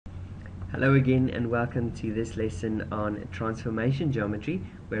Hello again and welcome to this lesson on transformation geometry,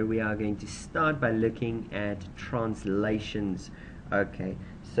 where we are going to start by looking at translations. Okay,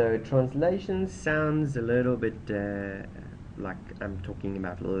 so translations sounds a little bit like I'm talking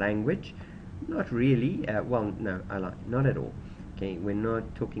about language. Not really, well no, I lie, not at all. Okay, we're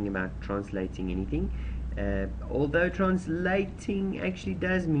not talking about translating anything. Although translating actually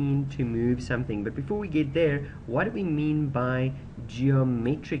does mean to move something, but before we get there, what do we mean by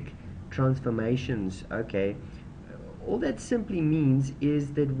geometric transformations? Okay, all that simply means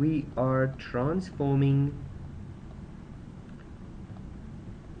is that we are transforming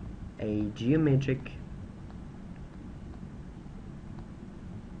a geometric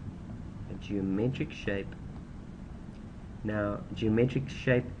shape. Now, geometric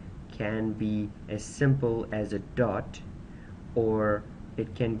shape can be as simple as a dot, or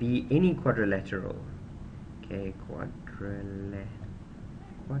it can be any quadrilateral. Okay, I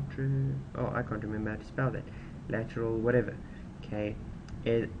can't remember how to spell that. Lateral, whatever. Okay,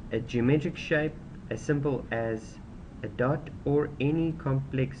 a geometric shape as simple as a dot or any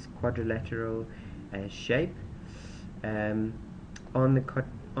complex quadrilateral shape on the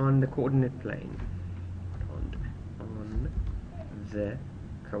coordinate plane. On the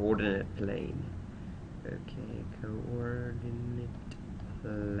coordinate plane. Okay, coordinate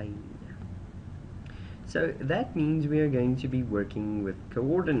plane. So that means we are going to be working with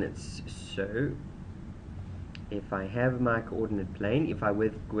coordinates. So if I have my coordinate plane, if I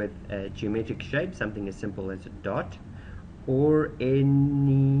work with a geometric shape, something as simple as a dot, or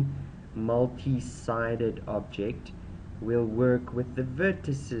any multi-sided object, we'll work with the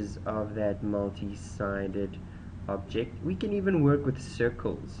vertices of that multi-sided object. We can even work with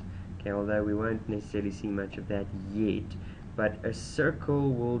circles, okay, although we won't necessarily see much of that yet. But a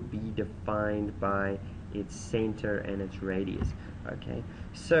circle will be defined by its center and its radius. Okay,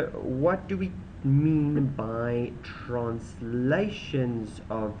 so what do we mean by translations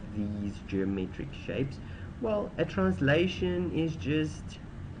of these geometric shapes? Well, a translation is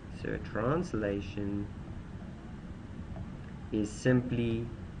a translation is simply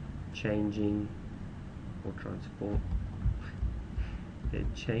changing or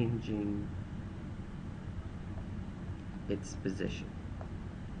changing its position.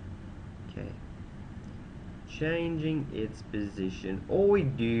 Okay, changing its position. All we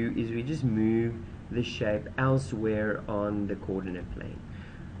do is we just move the shape elsewhere on the coordinate plane.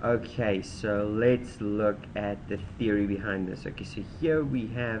 Okay, so let's look at the theory behind this. Okay, so here we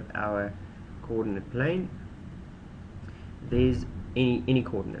have our coordinate plane. There's any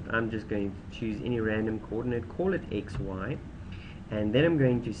coordinate. I'm just going to choose any random coordinate, call it xy, and then I'm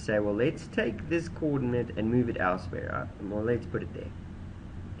going to say, well, let's take this coordinate and move it elsewhere. Well, let's put it there.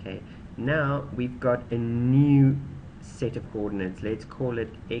 Okay, now we've got a new set of coordinates. Let's call it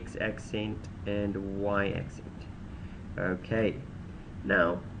x accent and y accent. Okay,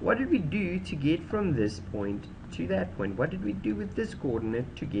 now what did we do to get from this point to that point? What did we do with this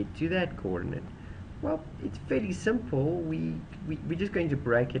coordinate to get to that coordinate? Well, it's fairly simple. We're just going to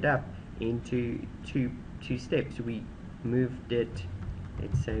break it up into two steps. We moved it,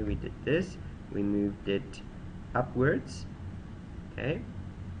 let's say we did this, we moved it upwards, okay,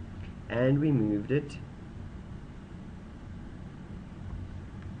 and we moved it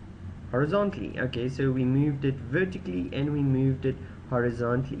horizontally. Okay, so we moved it vertically and we moved it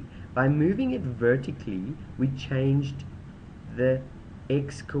horizontally. By moving it vertically, we changed the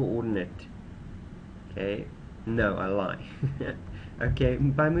x coordinate. Okay, no, I lie. Okay,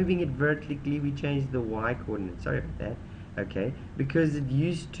 by moving it vertically, we changed the y coordinate. Sorry about that. Okay, because it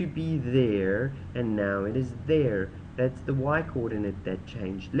used to be there and now it is there. That's the y coordinate that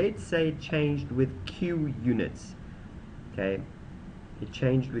changed. Let's say it changed with q units. Okay, it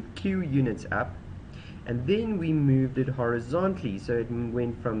changed with q units up, and then we moved it horizontally, so it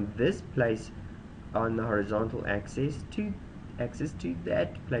went from this place on the horizontal axis to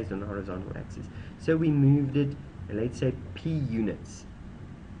that place on the horizontal axis. So we moved it, let's say, p units.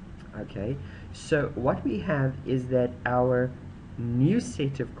 Okay, so what we have is that our new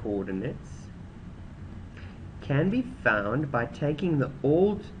set of coordinates can be found by taking the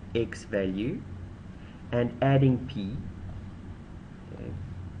old x value and adding p. Okay,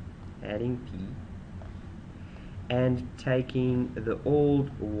 adding p, and taking the old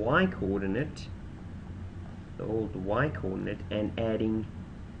y coordinate and adding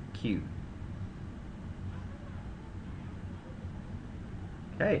q.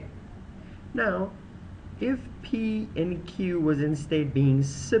 Okay, now if p and q was instead being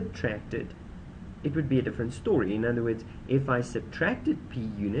subtracted, it would be a different story. In other words, if I subtracted p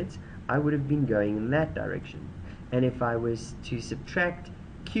units, I would have been going in that direction, and if I was to subtract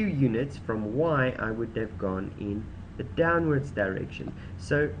q units from y, I would have gone in the downwards direction.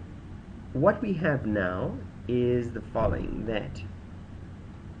 So what we have now is the following, that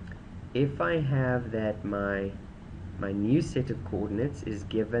if I have that my new set of coordinates is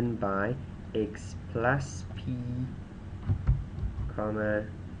given by x plus p comma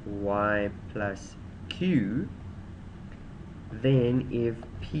y plus q, then if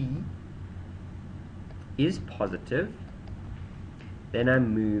p is positive, then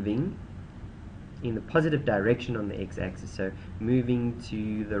I'm moving in the positive direction on the x-axis, so moving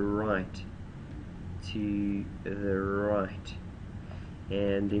to the right,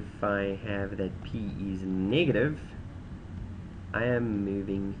 and if I have that p is negative, I am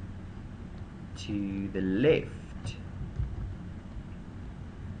moving to the left.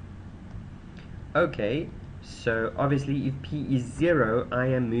 Okay, so obviously if p is 0, I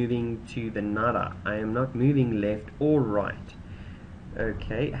am moving to the nada. I am not moving left or right.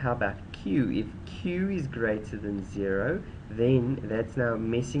 Okay, how about q? If q is greater than 0, then that's now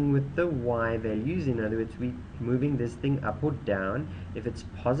messing with the y values. In other words, we're moving this thing up or down. If it's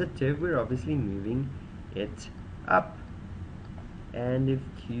positive, we're obviously moving it up. And if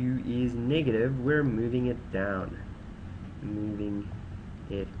q is negative, we're moving it down.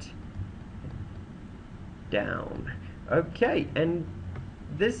 Okay, and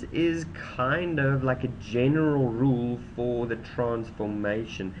this is kind of like a general rule for the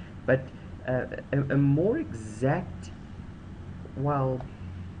transformation, but a more exact, what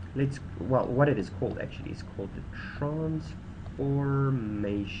it is called actually is called the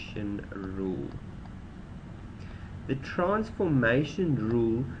transformation rule. The transformation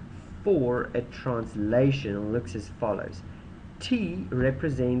rule for a translation looks as follows. T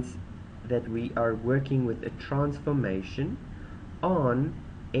represents that we are working with a transformation on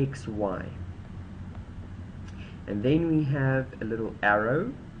xy, and then we have a little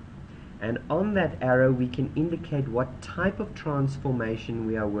arrow, and on that arrow we can indicate what type of transformation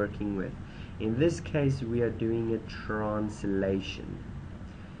we are working with. In this case, we are doing a translation.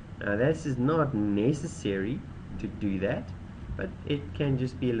 Now this is not necessary to do that, but it can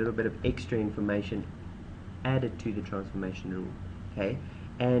just be a little bit of extra information added to the transformation rule. Okay,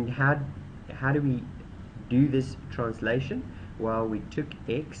 and how do we do this translation? Well, we took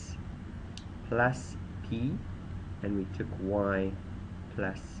x plus p and we took y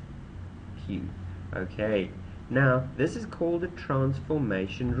plus q. Okay, now this is called a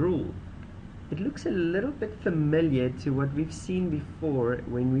transformation rule. It looks a little bit familiar to what we've seen before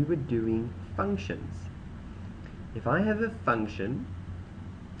when we were doing functions. If I have a function,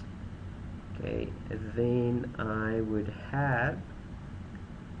 okay, then I would have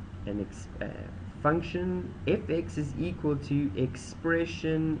an function fx is equal to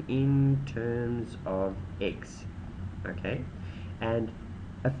expression in terms of x. Okay, and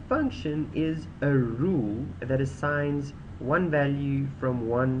a function is a rule that assigns one value from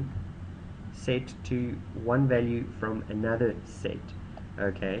one set to one value from another set.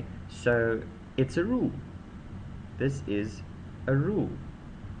 Okay, so it's a rule. This is a rule,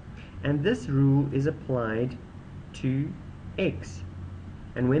 and this rule is applied to x,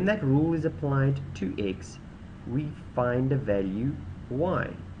 and when that rule is applied to x, we find a value y.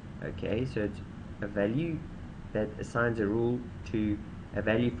 Okay, so it's a value that assigns a rule to a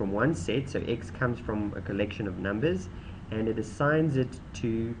value from one set, so x comes from a collection of numbers, and it assigns it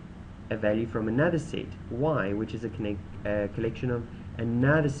to a value from another set, y, which is a collection of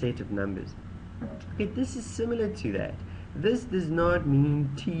another set of numbers. Okay, this is similar to that. This does not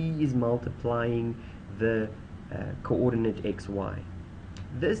mean t is multiplying the coordinate xy.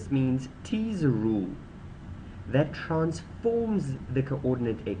 This means t is a rule that transforms the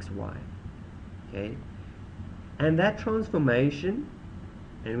coordinate xy. Okay, and that transformation,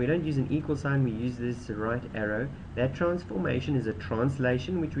 and we don't use an equal sign, we use this right arrow. That transformation is a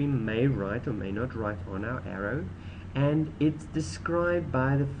translation which we may write or may not write on our arrow, and it's described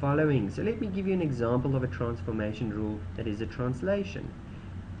by the following. So let me give you an example of a transformation rule that is a translation.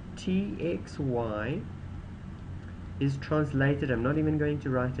 Txy is translated, I'm not even going to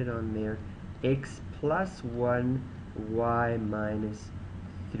write it on there, x plus 1 y minus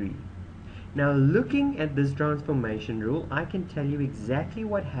 3. Now looking at this transformation rule, I can tell you exactly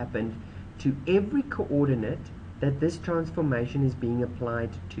what happened to every coordinate that this transformation is being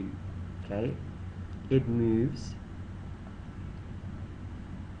applied to. Okay, it moves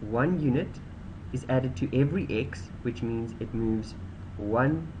 1 unit is added to every x, which means it moves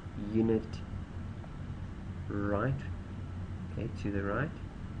 1 unit right, okay, to the right.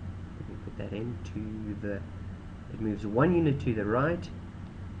 Let me put that in, it moves 1 unit to the right,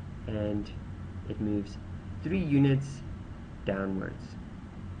 and it moves 3 units downwards.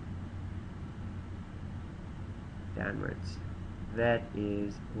 downwards. That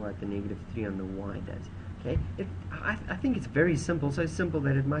is what the negative 3 on the y does. Okay, I think it's very simple, so simple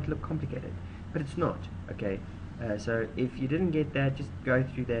that it might look complicated, but it's not. Okay, so if you didn't get that, just go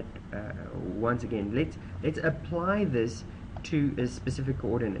through that once again. Let's apply this to a specific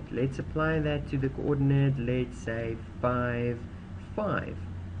coordinate. Let's apply that to the coordinate, let's say 5, 5,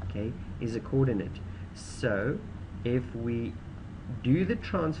 okay, is a coordinate. So if we do the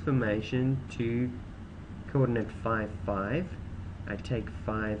transformation to coordinate 5, 5, I take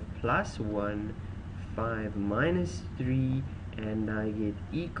 5 plus 1, 5 minus 3, and I get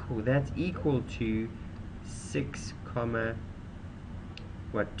equal, that's equal to 6 comma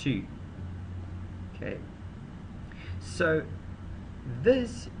what, 2. Okay, so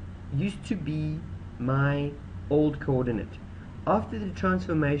this used to be my old coordinate. After the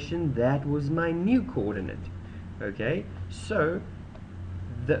transformation, that was my new coordinate. Okay, so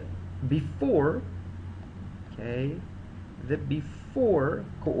the before, okay, the before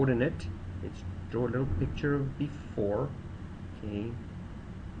coordinate, let's draw a little picture of before. Okay,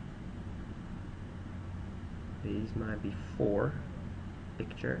 there's my before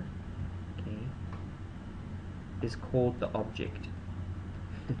picture. Okay, is called the object.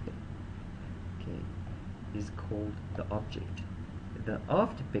 Okay, is called the object. The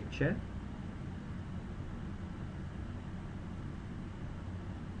after picture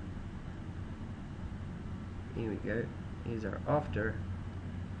here we go, here's our after,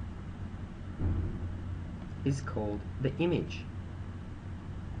 is called the image.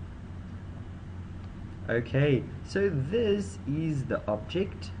 Okay, so this is the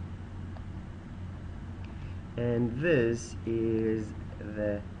object and this is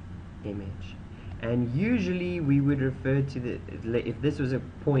the image, and usually we would refer to the, if this was a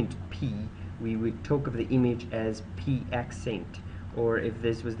point P, we would talk of the image as P accent, or if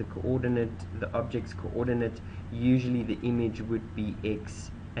this was the coordinate, the object's coordinate, usually the image would be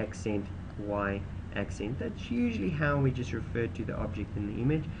X accent, Y accent. That's usually how we just refer to the object in the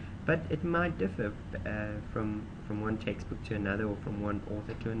image, but it might differ from one textbook to another, or from one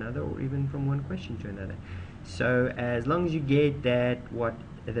author to another, or even from one question to another. So as long as you get that what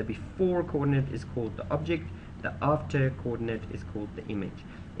the before coordinate is called the object, the after coordinate is called the image.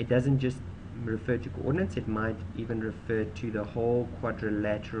 It doesn't just refer to coordinates, it might even refer to the whole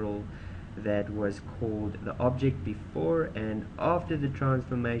quadrilateral that was called the object before, and after the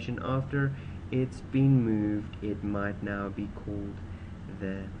transformation, after it's been moved, it might now be called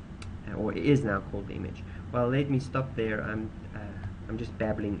the, or is now called the image. Well, let me stop there. I'm just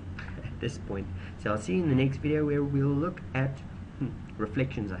babbling at this point. So I'll see you in the next video where we'll look at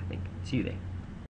reflections, I think. See you there.